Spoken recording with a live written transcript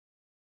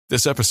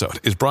This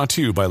episode is brought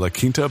to you by La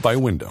Quinta by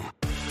Wyndham.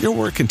 Your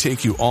work can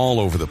take you all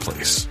over the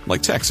place,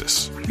 like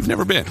Texas. You've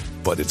never been,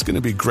 but it's going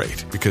to be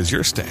great because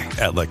you're staying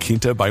at La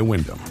Quinta by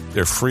Wyndham.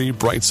 Their free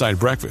Bright Side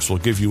breakfast will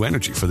give you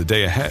energy for the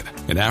day ahead.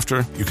 And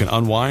after, you can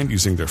unwind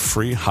using their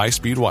free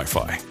high-speed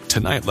Wi-Fi.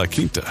 Tonight, La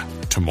Quinta.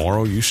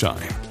 Tomorrow, you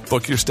shine.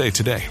 Book your stay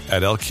today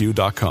at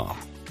LQ.com.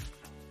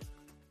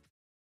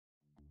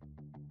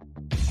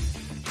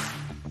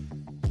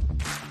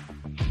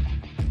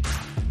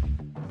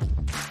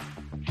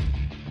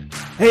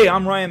 Hey,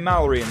 I'm Ryan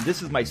Mallory, and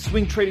this is my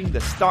Swing Trading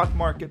the Stock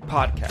Market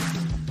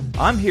podcast.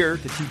 I'm here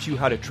to teach you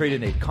how to trade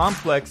in a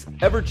complex,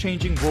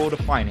 ever-changing world of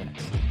finance.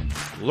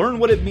 Learn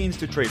what it means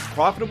to trade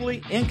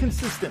profitably and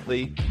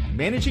consistently,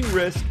 managing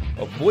risk,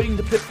 avoiding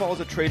the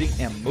pitfalls of trading,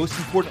 and most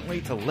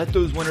importantly, to let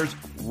those winners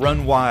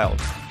run wild.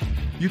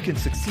 You can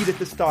succeed at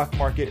the stock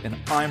market, and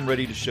I'm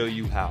ready to show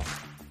you how.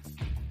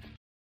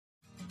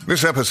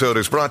 This episode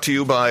is brought to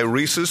you by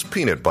Reese's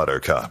Peanut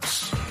Butter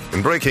Cups.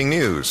 In breaking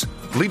news,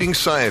 leading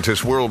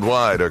scientists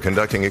worldwide are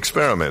conducting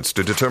experiments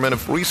to determine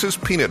if Reese's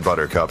Peanut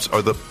Butter Cups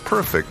are the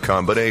perfect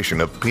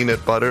combination of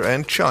peanut butter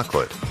and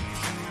chocolate.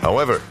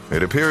 However,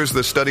 it appears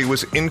the study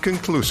was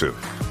inconclusive,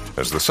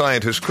 as the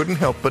scientists couldn't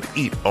help but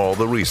eat all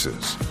the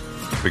Reese's.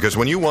 Because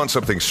when you want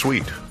something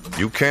sweet,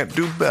 you can't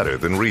do better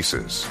than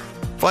Reese's.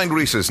 Find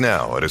Reese's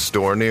now at a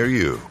store near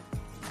you.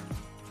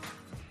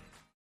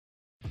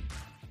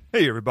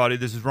 Hey everybody,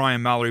 this is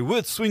Ryan Mallory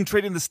with Swing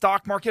Trading the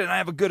Stock Market, and I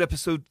have a good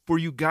episode for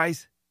you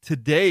guys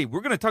today.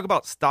 We're going to talk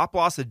about stop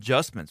loss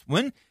adjustments.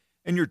 When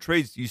in your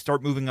trades do you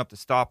start moving up the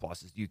stop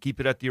losses? Do you keep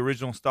it at the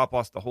original stop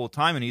loss the whole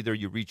time and either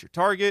you reach your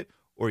target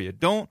or you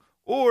don't?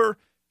 Or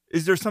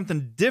is there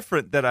something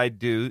different that I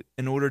do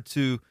in order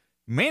to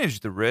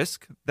manage the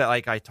risk that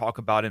like I talk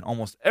about in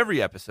almost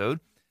every episode?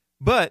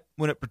 But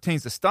when it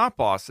pertains to stop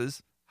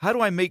losses, how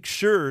do I make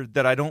sure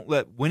that I don't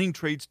let winning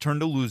trades turn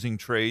to losing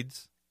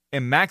trades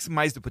and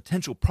maximize the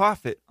potential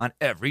profit on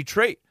every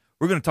trade?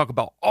 We're going to talk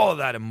about all of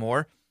that and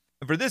more.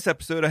 And for this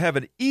episode, I have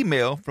an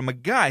email from a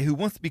guy who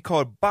wants to be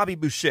called Bobby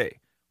Boucher,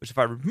 which if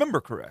I remember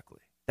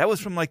correctly, that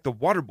was from like the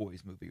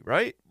Waterboys movie,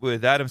 right?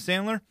 With Adam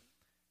Sandler.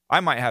 I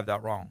might have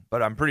that wrong,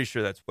 but I'm pretty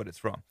sure that's what it's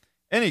from.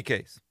 Any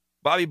case,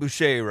 Bobby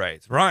Boucher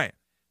writes, Ryan,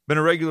 been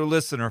a regular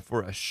listener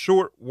for a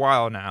short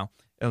while now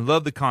and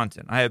love the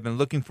content. I have been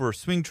looking for a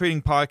swing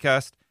trading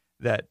podcast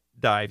that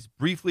dives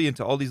briefly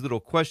into all these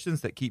little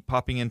questions that keep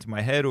popping into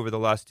my head over the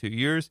last 2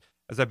 years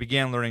as I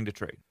began learning to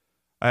trade.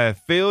 I have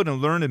failed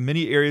and learned in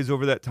many areas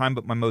over that time,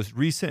 but my most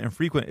recent and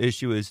frequent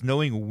issue is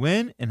knowing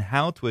when and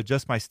how to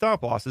adjust my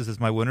stop losses as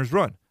my winners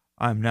run.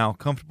 I'm now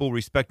comfortable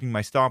respecting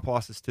my stop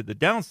losses to the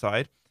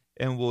downside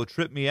and will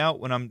trip me out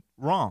when I'm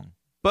wrong,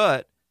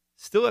 but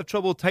still have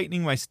trouble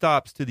tightening my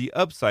stops to the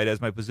upside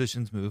as my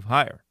positions move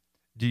higher.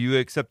 Do you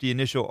accept the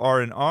initial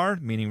R&R,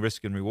 meaning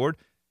risk and reward,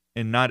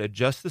 and not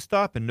adjust the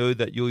stop and know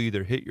that you'll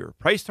either hit your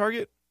price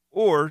target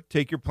or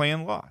take your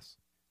planned loss?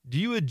 Do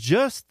you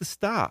adjust the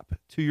stop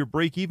to your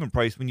break-even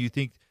price when you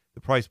think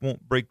the price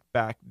won't break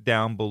back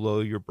down below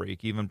your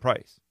break-even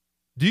price?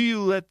 Do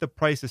you let the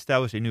price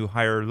establish a new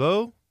higher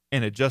low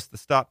and adjust the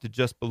stop to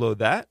just below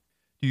that?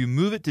 Do you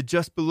move it to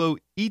just below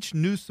each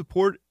new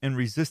support and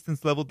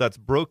resistance level that's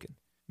broken?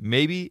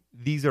 Maybe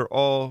these are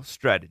all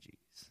strategies.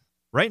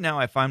 Right now,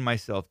 I find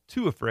myself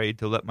too afraid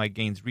to let my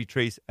gains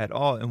retrace at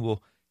all and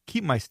will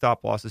keep my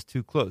stop losses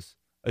too close,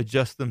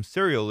 adjust them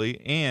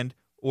serially, and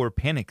or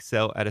panic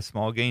sell at a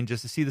small gain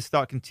just to see the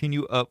stock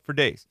continue up for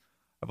days.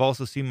 I've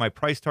also seen my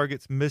price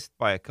targets missed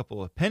by a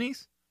couple of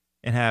pennies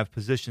and have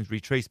positions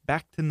retraced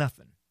back to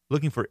nothing.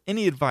 Looking for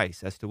any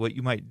advice as to what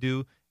you might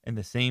do in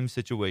the same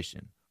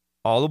situation.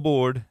 All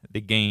aboard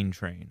the gain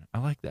train. I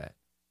like that.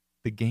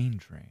 The gain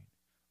train.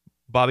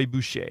 Bobby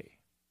Boucher.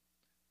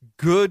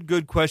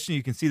 Good question.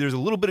 You can see there's a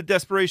little bit of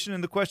desperation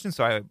in the question,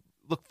 so I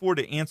look forward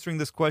to answering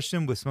this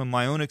question with some of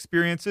my own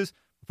experiences.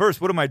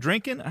 First, what am I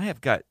drinking? I have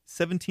got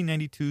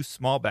 1792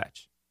 small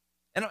batch.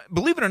 And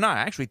believe it or not,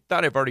 I actually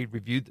thought I've already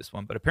reviewed this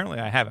one, but apparently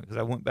I haven't because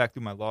I went back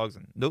through my logs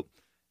and nope,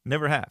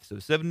 never have. So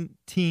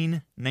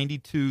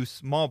 1792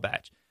 small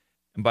batch.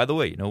 And by the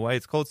way, you know why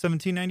it's called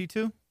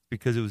 1792?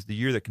 Because it was the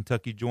year that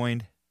Kentucky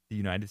joined the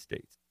United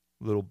States.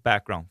 A little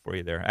background for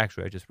you there.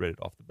 Actually, I just read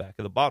it off the back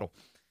of the bottle.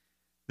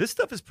 This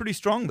stuff is pretty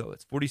strong, though.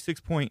 It's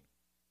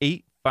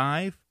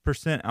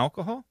 46.85%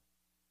 alcohol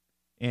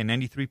and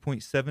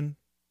 93.7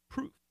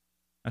 proof.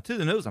 Now, to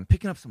the nose, I'm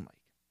picking up some like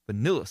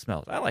vanilla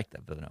smells. I like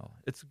that vanilla.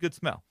 It's a good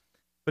smell.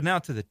 But now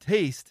to the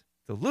taste,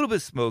 it's a little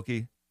bit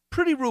smoky,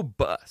 pretty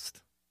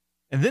robust.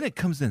 And then it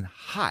comes in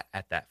hot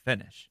at that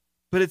finish.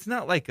 But it's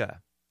not like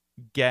a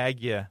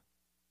gag you,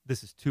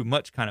 this is too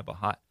much kind of a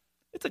hot.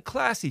 It's a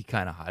classy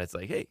kind of hot. It's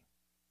like, hey, it's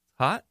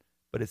hot,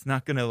 but it's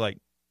not going to like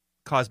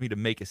cause me to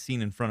make a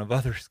scene in front of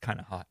others kind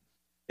of hot.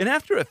 And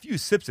after a few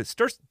sips, it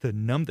starts to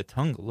numb the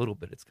tongue a little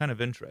bit. It's kind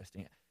of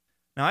interesting.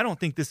 Now, I don't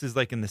think this is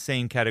like in the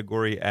same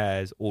category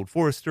as Old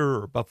Forester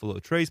or Buffalo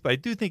Trace, but I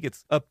do think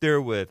it's up there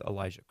with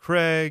Elijah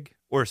Craig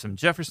or some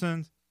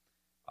Jeffersons.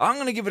 I'm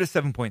going to give it a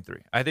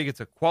 7.3. I think it's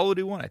a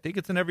quality one. I think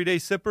it's an everyday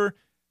sipper.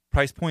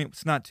 Price point,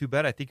 it's not too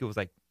bad. I think it was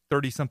like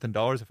 $30-something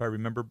if I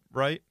remember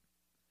right.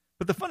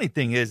 But the funny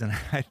thing is, and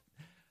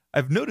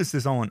I've noticed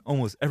this on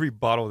almost every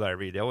bottle that I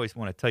read, they always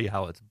want to tell you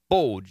how it's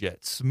bold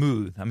yet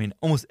smooth. I mean,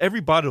 almost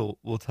every bottle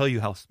will tell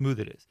you how smooth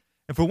it is.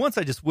 And for once,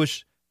 I just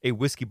wish a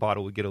whiskey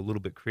bottle would get a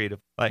little bit creative.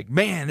 Like,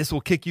 man, this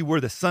will kick you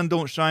where the sun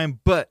don't shine,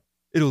 but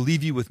it'll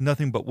leave you with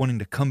nothing but wanting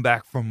to come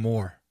back for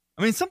more.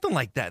 I mean, something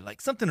like that,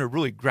 like something to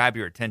really grab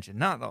your attention.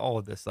 Not all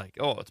of this like,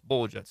 oh, it's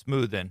bold yet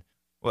smooth and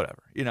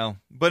whatever,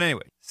 But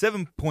anyway,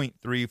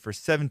 7.3 for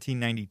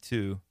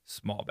 $17.92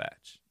 small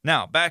batch.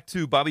 Now, back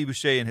to Bobby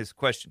Boucher and his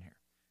question here.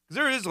 Because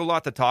there is a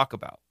lot to talk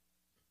about.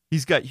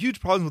 He's got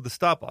huge problems with the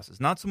stop losses.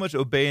 Not so much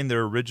obeying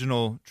their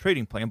original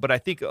trading plan, but I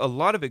think a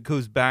lot of it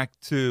goes back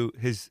to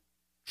his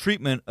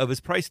treatment of his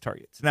price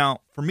targets.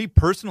 Now, for me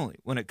personally,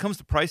 when it comes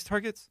to price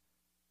targets,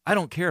 I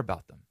don't care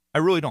about them. I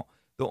really don't.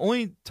 The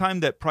only time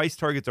that price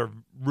targets are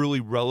really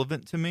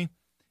relevant to me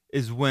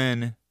is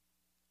when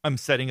I'm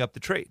setting up the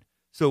trade.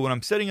 So when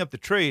I'm setting up the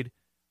trade,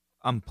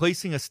 I'm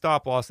placing a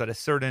stop loss at a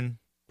certain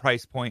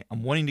price point.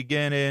 I'm wanting to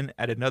get in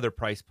at another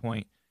price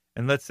point.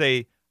 And let's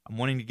say I'm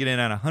wanting to get in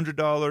at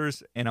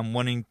 $100 and I'm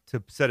wanting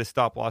to set a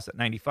stop loss at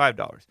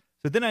 $95.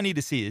 So then I need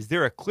to see, is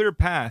there a clear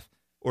path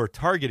or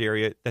target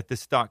area that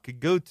this stock could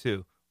go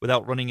to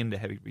without running into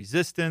heavy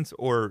resistance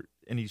or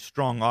any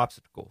strong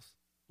obstacles,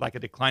 like a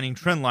declining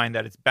trend line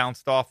that it's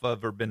bounced off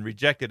of or been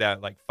rejected at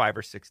like 5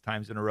 or 6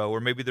 times in a row, or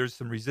maybe there's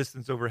some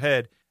resistance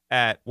overhead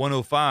at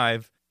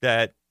 105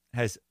 that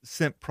has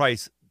sent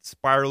price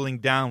spiraling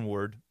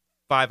downward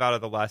 5 out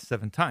of the last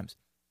 7 times.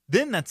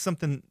 Then that's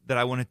something that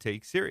I want to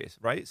take serious,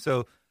 right?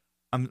 So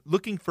I'm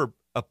looking for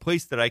a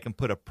place that I can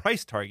put a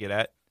price target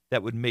at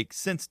that would make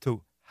sense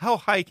to how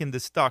high can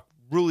this stock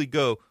really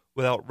go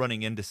without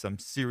running into some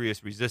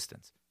serious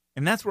resistance.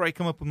 And that's where I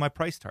come up with my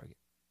price target.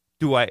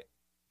 Do I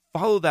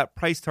follow that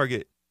price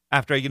target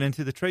after I get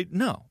into the trade?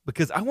 No,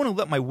 because I want to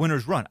let my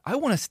winners run. I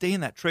want to stay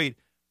in that trade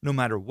no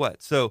matter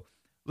what. So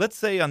let's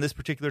say on this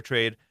particular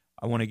trade,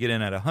 I want to get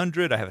in at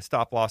 100. I have a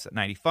stop loss at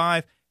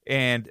 95,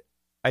 and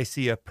I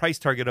see a price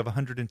target of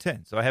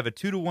 110. So I have a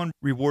 2-to-1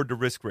 reward to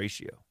risk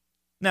ratio.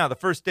 Now, the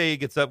first day it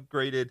gets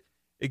upgraded,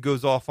 it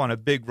goes off on a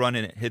big run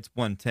and it hits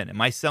 110.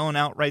 Am I selling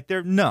out right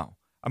there? No.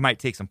 I might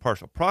take some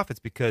partial profits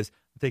because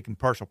I'm taking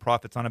partial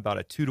profits on about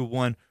a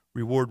 2-to-1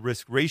 reward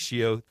risk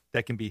ratio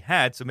that can be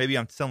had. So maybe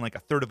I'm selling like a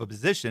third of a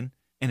position.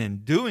 And in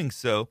doing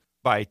so,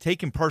 by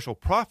taking partial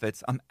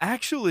profits, I'm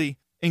actually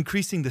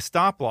increasing the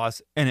stop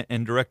loss in an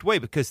indirect way.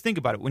 Because think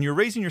about it. When you're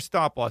raising your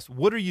stop loss,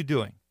 what are you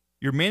doing?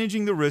 You're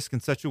managing the risk in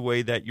such a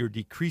way that you're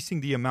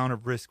decreasing the amount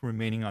of risk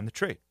remaining on the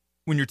trade.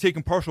 When you're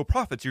taking partial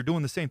profits, you're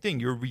doing the same thing.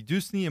 You're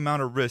reducing the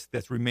amount of risk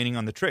that's remaining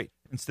on the trade.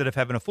 Instead of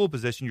having a full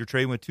position, you're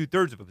trading with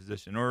 2/3 of a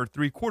position or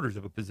 3/4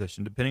 of a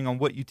position, depending on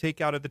what you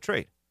take out of the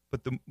trade.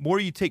 But the more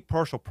you take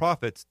partial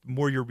profits, the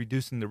more you're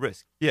reducing the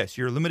risk. Yes,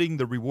 you're limiting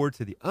the reward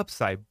to the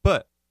upside,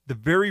 but the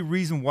very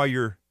reason why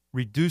you're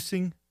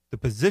reducing the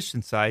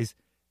position size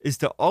is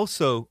to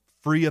also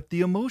free up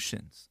the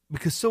emotions.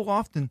 Because so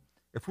often,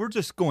 if we're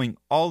just going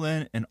all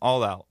in and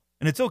all out,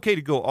 and it's okay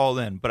to go all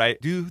in, but I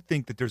do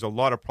think that there's a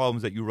lot of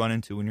problems that you run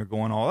into when you're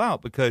going all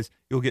out, because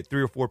you'll get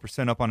 3 or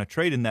 4% up on a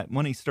trade and that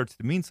money starts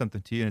to mean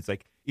something to you. And it's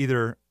like,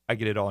 either I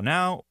get it all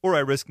now or I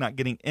risk not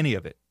getting any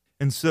of it.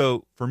 And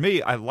so for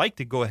me, I like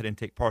to go ahead and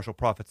take partial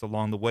profits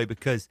along the way,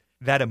 because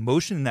that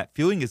emotion and that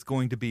feeling is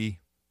going to be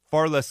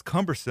far less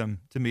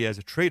cumbersome to me as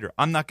a trader.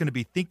 I'm not going to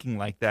be thinking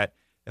like that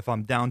if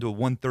I'm down to a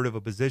 1/3 of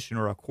a position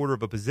or a quarter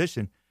of a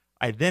position.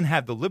 I then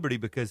have the liberty,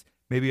 because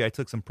maybe I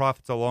took some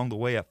profits along the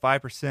way at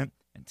 5%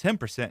 and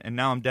 10%, and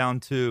now I'm down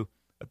to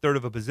a third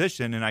of a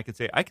position, and I can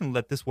say, I can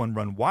let this one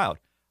run wild.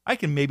 I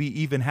can maybe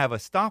even have a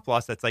stop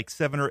loss that's like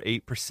 7 or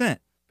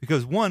 8%,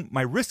 because one,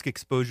 my risk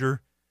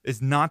exposure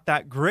is not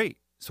that great.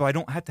 So I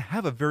don't have to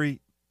have a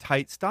very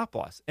tight stop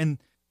loss.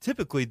 And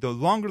typically, the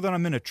longer that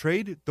I'm in a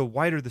trade, the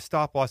wider the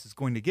stop loss is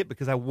going to get,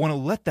 because I want to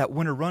let that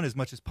winner run as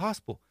much as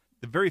possible.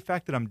 The very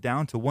fact that I'm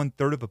down to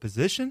 1/3 of a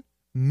position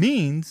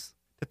means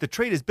that the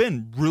trade has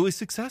been really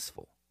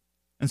successful.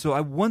 And so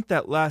I want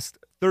that last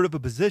third of a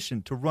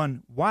position to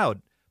run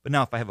wild. But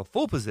now if I have a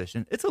full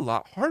position, it's a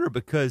lot harder,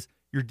 because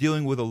you're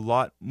dealing with a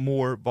lot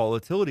more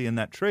volatility in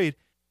that trade,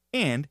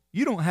 and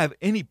you don't have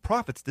any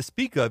profits to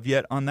speak of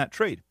yet on that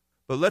trade.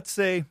 But let's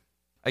say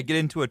I get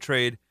into a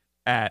trade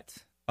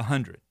at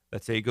 100.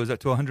 Let's say it goes up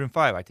to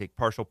 105. I take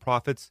partial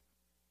profits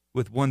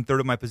with 1/3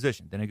 of my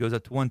position. Then it goes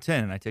up to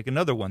 110, and I take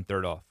another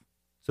 1/3 off.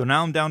 So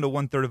now I'm down to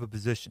 1/3 of a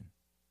position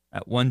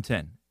at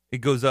 110. It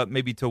goes up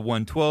maybe to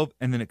 112,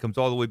 and then it comes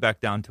all the way back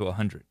down to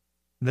 100.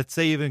 Let's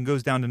say even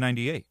goes down to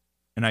 98,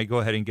 and I go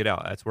ahead and get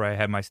out. That's where I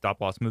had my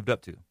stop loss moved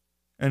up to.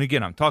 And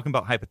again, I'm talking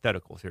about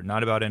hypotheticals here,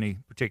 not about any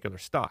particular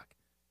stock.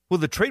 Well,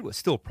 the trade was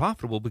still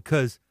profitable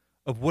because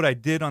of what I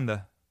did on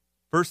the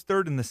first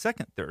third and the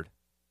second third.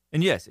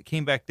 And yes, it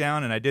came back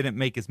down, and I didn't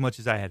make as much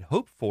as I had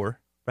hoped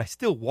for, but I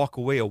still walk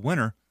away a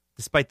winner,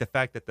 despite the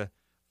fact that the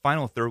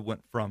final third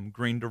went from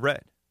green to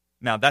red.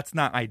 Now, that's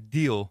not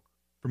ideal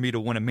for me to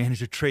want to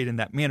manage a trade in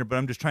that manner, but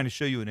I'm just trying to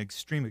show you an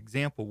extreme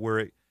example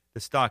where the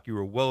stock, you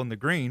were well in the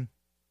green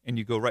and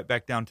you go right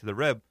back down to the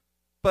red.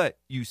 but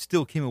you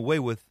still came away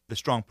with the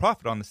strong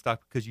profit on the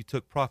stock because you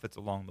took profits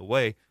along the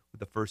way with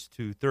the first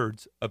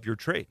 2/3 of your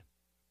trade.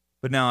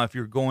 But now if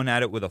you're going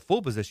at it with a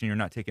full position, you're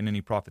not taking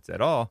any profits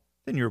at all,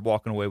 then you're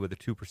walking away with a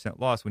 2%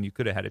 loss when you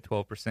could have had a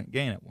 12%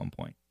 gain at one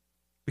point.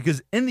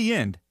 Because in the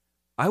end,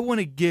 I want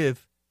to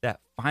give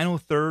that final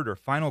third or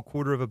final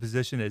quarter of a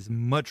position as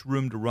much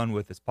room to run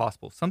with as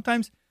possible.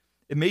 Sometimes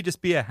it may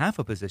just be a half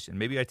a position.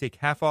 Maybe I take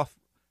half off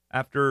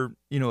after,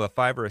 a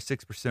 5 or a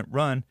 6%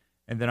 run,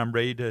 and then I'm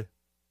ready to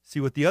see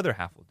what the other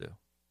half will do.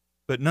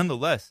 But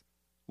nonetheless,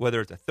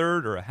 whether it's a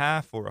third or a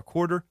half or a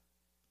quarter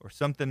or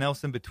something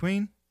else in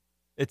between,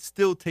 it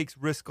still takes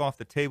risk off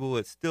the table.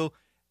 It still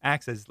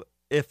acts as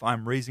if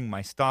I'm raising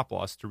my stop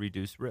loss to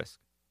reduce risk.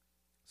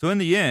 So in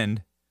the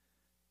end,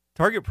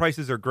 target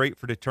prices are great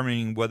for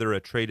determining whether a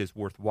trade is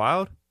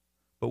worthwhile,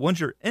 but once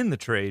you're in the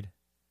trade,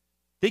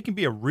 they can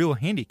be a real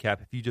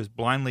handicap if you just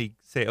blindly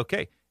say,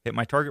 okay, hit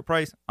my target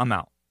price, I'm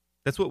out.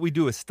 That's what we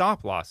do with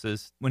stop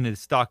losses when the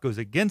stock goes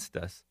against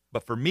us.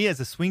 But for me as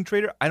a swing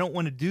trader, I don't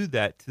want to do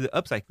that to the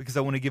upside because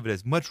I want to give it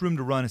as much room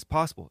to run as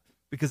possible.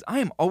 Because I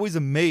am always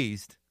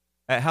amazed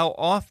at how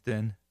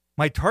often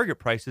my target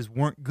prices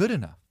weren't good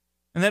enough.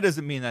 And that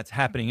doesn't mean that's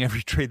happening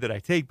every trade that I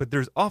take, but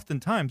there's often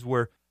times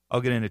where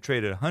I'll get in a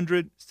trade at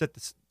 100, set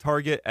the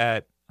target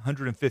at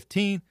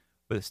 115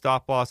 with a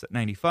stop loss at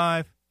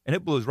 95, and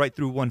it blows right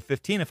through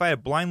 115. If I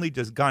had blindly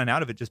just gotten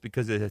out of it just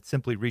because it had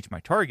simply reached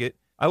my target,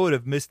 I would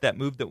have missed that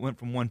move that went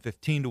from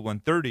 115 to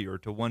 130 or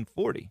to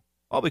 140,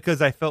 all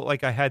because I felt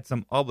like I had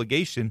some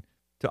obligation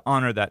to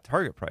honor that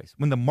target price.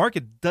 When the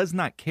market does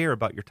not care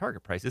about your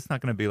target price, it's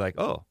not going to be like,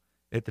 oh,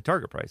 hit the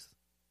target price,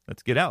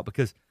 let's get out.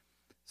 Because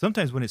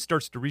sometimes when it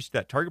starts to reach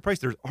that target price,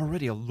 there's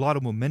already a lot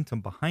of momentum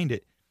behind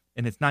it,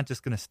 and it's not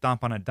just going to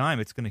stomp on a dime.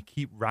 It's going to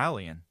keep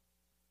rallying.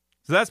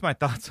 So that's my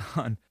thoughts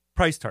on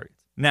price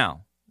targets.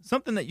 Now,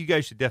 something that you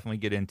guys should definitely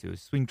get into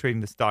is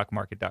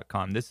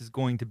swingtradingthestockmarket.com. This is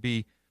going to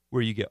be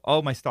where you get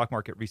all my stock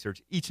market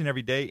research each and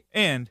every day,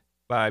 and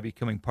by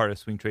becoming part of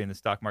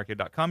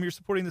swingtradingthestockmarket.com, you're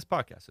supporting this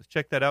podcast. So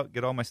check that out.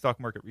 Get all my stock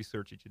market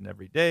research each and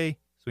every day,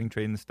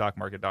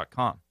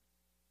 swingtradingthestockmarket.com.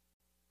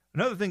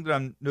 Another thing that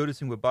I'm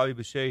noticing with Bobby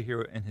Boucher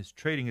here in his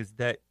trading is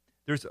that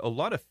there's a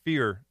lot of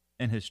fear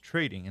in his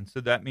trading. And so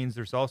that means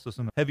there's also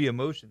some heavy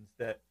emotions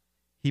that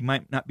he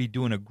might not be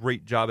doing a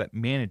great job at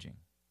managing.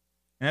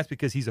 And that's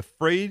because he's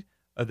afraid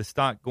of the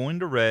stock going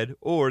to red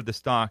or the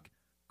stock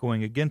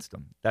going against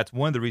him. That's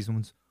one of the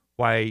reasons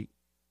why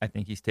I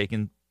think he's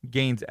taken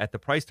gains at the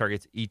price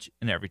targets each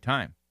and every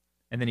time.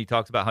 And then he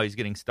talks about how he's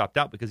getting stopped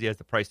out because he has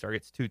the price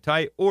targets too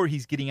tight, or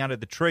he's getting out of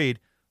the trade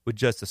with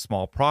just a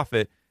small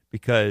profit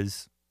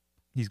because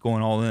he's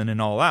going all in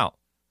and all out.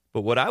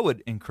 But what I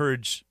would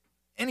encourage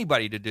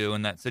anybody to do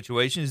in that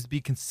situation is to be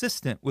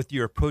consistent with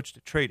your approach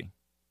to trading.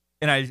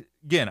 And I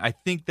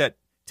think that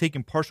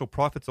taking partial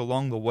profits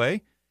along the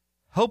way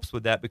helps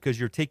with that because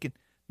you're taking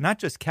not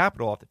just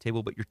capital off the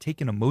table, but you're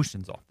taking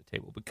emotions off the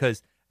table.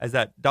 Because as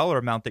that dollar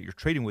amount that you're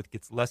trading with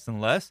gets less and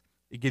less,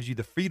 it gives you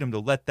the freedom to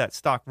let that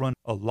stock run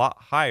a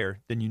lot higher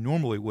than you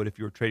normally would if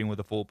you were trading with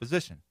a full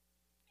position.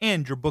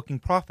 And you're booking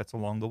profits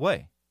along the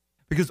way.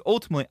 Because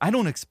ultimately, I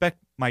don't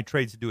expect my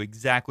trades to do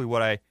exactly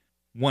what I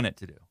want it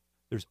to do.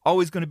 There's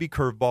always going to be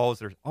curveballs.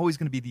 There's always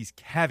going to be these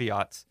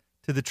caveats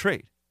to the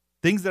trade.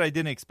 Things that I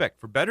didn't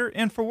expect, for better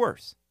and for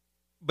worse.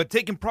 But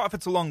taking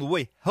profits along the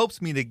way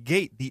helps me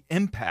negate the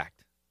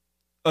impact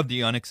of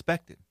the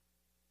unexpected.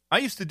 I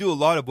used to do a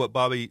lot of what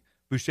Bobby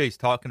Boucher is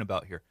talking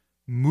about here,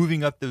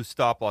 moving up those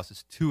stop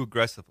losses too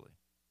aggressively.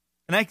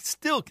 And I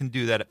still can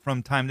do that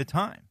from time to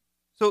time.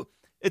 So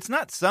it's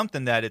not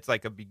something that it's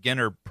like a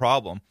beginner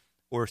problem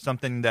or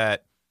something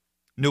that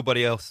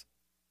nobody else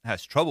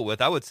has trouble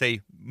with. I would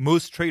say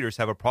most traders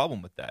have a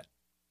problem with that.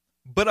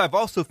 But I've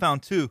also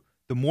found, too,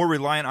 the more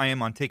reliant I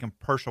am on taking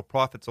partial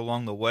profits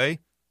along the way,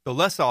 the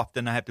less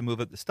often I have to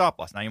move up the stop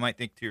loss. Now, you might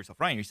think to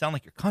yourself, Ryan, you sound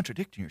like you're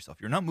contradicting yourself.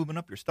 You're not moving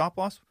up your stop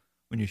loss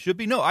when you should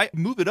be. No, I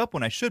move it up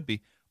when I should be,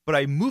 but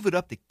I move it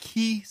up to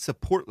key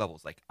support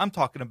levels. Like I'm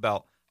talking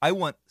about, I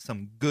want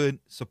some good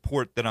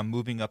support that I'm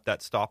moving up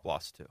that stop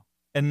loss to.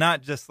 And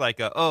not just like,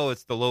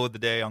 it's the low of the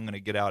day, I'm going to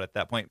get out at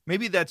that point.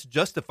 Maybe that's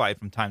justified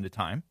from time to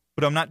time,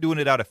 but I'm not doing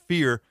it out of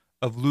fear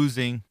of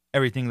losing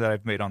everything that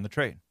I've made on the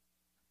trade.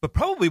 But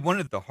probably one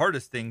of the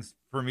hardest things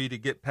for me to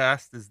get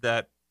past is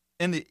that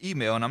in the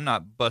email, and I'm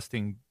not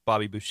busting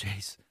Bobby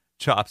Boucher's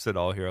chops at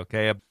all here,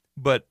 okay?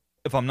 But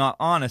if I'm not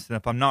honest and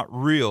if I'm not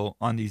real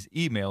on these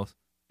emails,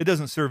 it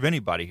doesn't serve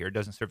anybody here. It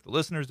doesn't serve the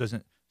listeners,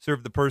 doesn't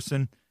serve the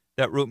person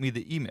that wrote me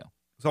the email.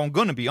 So I'm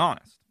going to be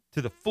honest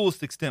to the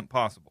fullest extent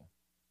possible.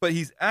 But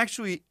he's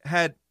actually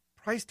had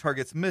price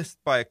targets missed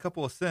by a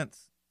couple of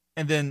cents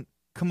and then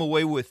come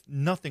away with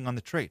nothing on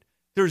the trade.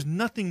 There's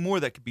nothing more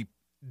that could be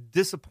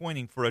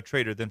disappointing for a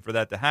trader than for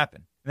that to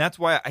happen. And that's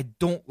why I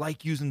don't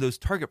like using those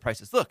target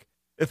prices. Look,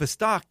 if a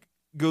stock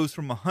goes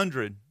from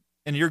 100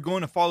 and you're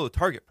going to follow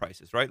target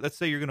prices, right? Let's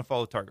say you're going to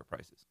follow target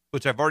prices,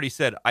 which I've already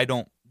said I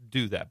don't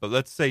do that. But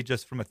let's say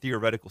just from a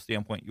theoretical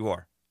standpoint you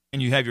are.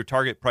 And you have your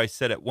target price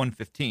set at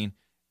 115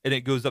 and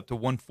it goes up to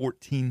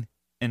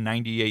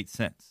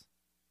 114.98.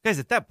 Guys,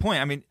 at that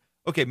point, I mean,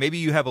 okay, maybe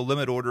you have a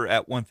limit order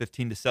at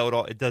 115 to sell it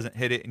all. It doesn't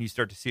hit it, and you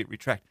start to see it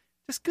retract.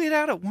 Just get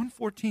out at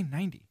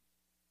 114.90.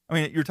 I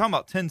mean, you're talking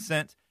about 10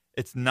 cents.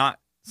 It's not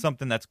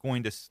something that's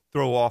going to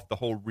throw off the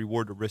whole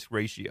reward to risk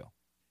ratio.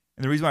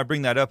 And the reason why I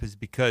bring that up is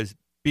because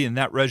being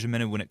that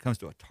regimented when it comes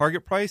to a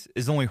target price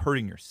is only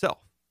hurting yourself.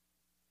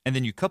 And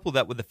then you couple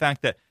that with the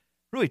fact that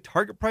really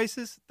target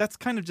prices, that's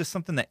kind of just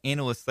something that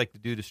analysts like to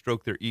do to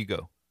stroke their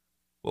ego.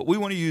 What we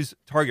want to use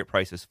target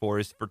prices for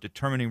is for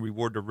determining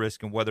reward to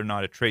risk and whether or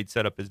not a trade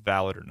setup is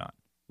valid or not,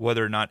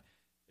 whether or not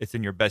it's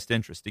in your best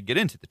interest to get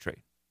into the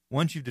trade.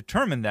 Once you've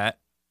determined that,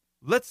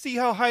 let's see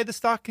how high the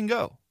stock can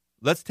go.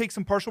 Let's take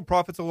some partial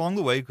profits along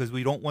the way because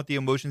we don't want the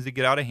emotions to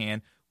get out of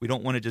hand. We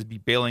don't want to just be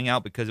bailing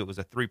out because it was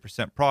a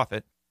 3%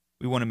 profit.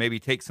 We want to maybe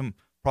take some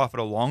profit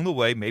along the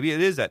way. Maybe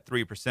it is at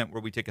 3%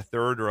 where we take a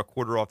third or a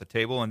quarter off the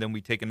table, and then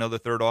we take another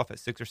third off at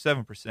 6 or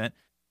 7%,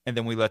 and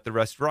then we let the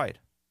rest ride.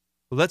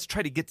 Well, let's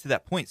try to get to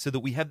that point so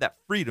that we have that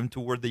freedom to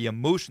where the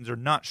emotions are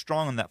not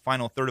strong on that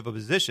final third of a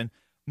position.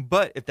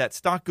 But if that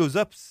stock goes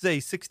up, say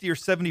 60 or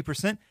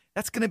 70%,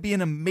 that's going to be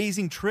an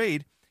amazing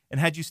trade. And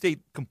had you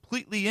stayed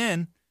completely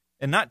in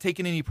and not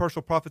taken any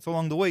partial profits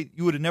along the way,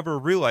 you would have never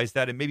realized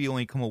that and maybe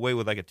only come away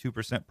with like a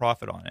 2%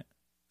 profit on it.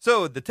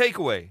 So the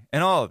takeaway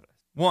in all of this,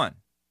 1,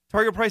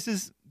 target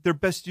prices, they're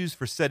best used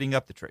for setting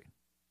up the trade.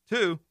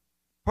 2,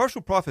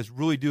 partial profits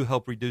really do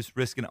help reduce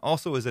risk and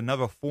also is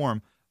another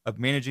form of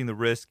managing the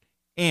risk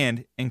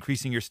and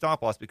increasing your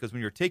stop loss, because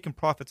when you're taking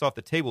profits off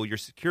the table, you're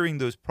securing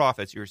those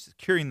profits, you're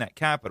securing that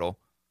capital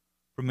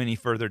from any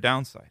further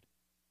downside.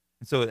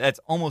 And so that's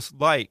almost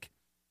like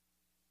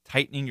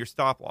tightening your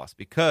stop loss,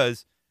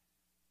 because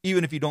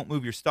even if you don't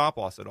move your stop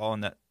loss at all in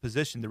that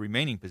position, the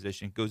remaining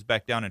position goes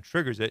back down and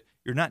triggers it,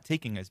 you're not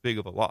taking as big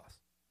of a loss.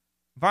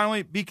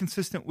 Finally, be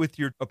consistent with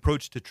your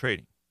approach to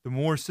trading. The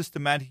more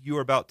systematic you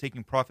are about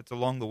taking profits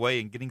along the way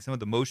and getting some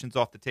of the motions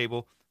off the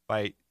table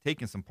by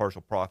taking some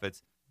partial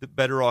profits, the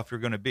better off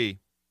you're going to be.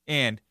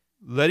 And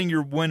letting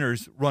your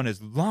winners run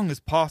as long as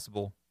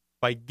possible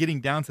by getting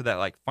down to that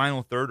like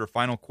final third or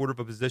final quarter of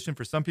a position.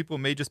 For some people, it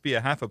may just be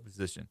a half a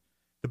position.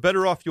 The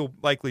better off you'll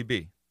likely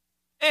be.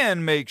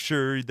 And make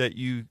sure that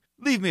you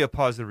leave me a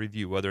positive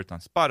review, whether it's on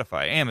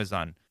Spotify,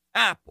 Amazon,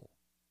 Apple.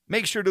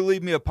 Make sure to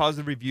leave me a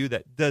positive review.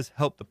 That does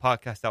help the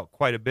podcast out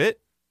quite a bit.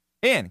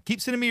 And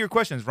keep sending me your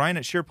questions,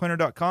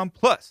 Ryan@SharePlanner.com.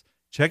 Plus,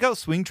 check out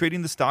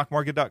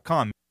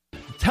SwingTradingTheStockMarket.com.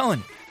 I'm telling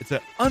you, it's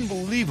an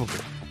unbelievable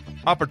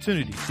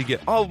opportunity to get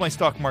all of my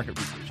stock market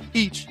research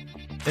each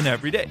and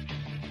every day.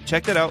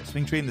 Check that out,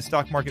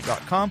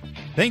 SwingTradingTheStockMarket.com.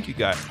 Thank you,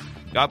 guys.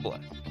 God bless.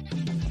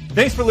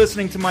 Thanks for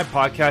listening to my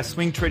podcast,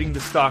 Swing Trading the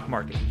Stock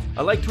Market.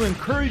 I'd like to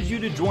encourage you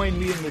to join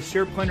me in the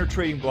SharePlanner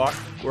trading block,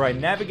 where I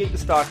navigate the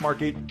stock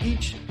market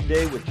each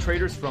day with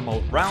traders from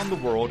around the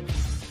world.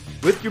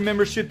 With your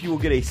membership, you will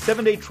get a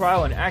 7-day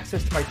trial and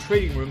access to my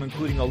trading room,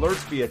 including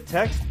alerts via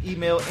text,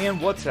 email, and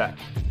WhatsApp.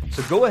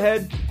 So go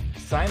ahead,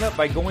 sign up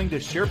by going to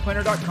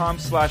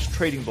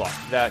SharePlanner.com/trading block.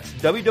 That's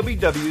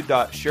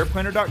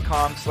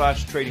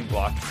www.SharePlanner.com/trading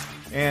block.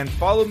 And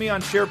follow me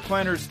on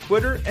SharePlanner's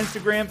Twitter,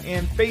 Instagram,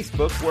 and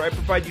Facebook, where I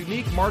provide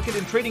unique market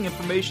and trading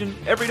information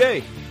every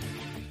day.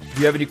 If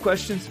you have any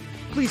questions,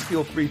 please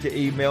feel free to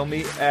email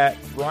me at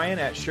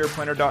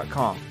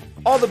Ryan@SharePlanner.com.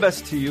 All the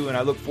best to you, and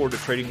I look forward to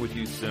trading with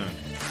you soon.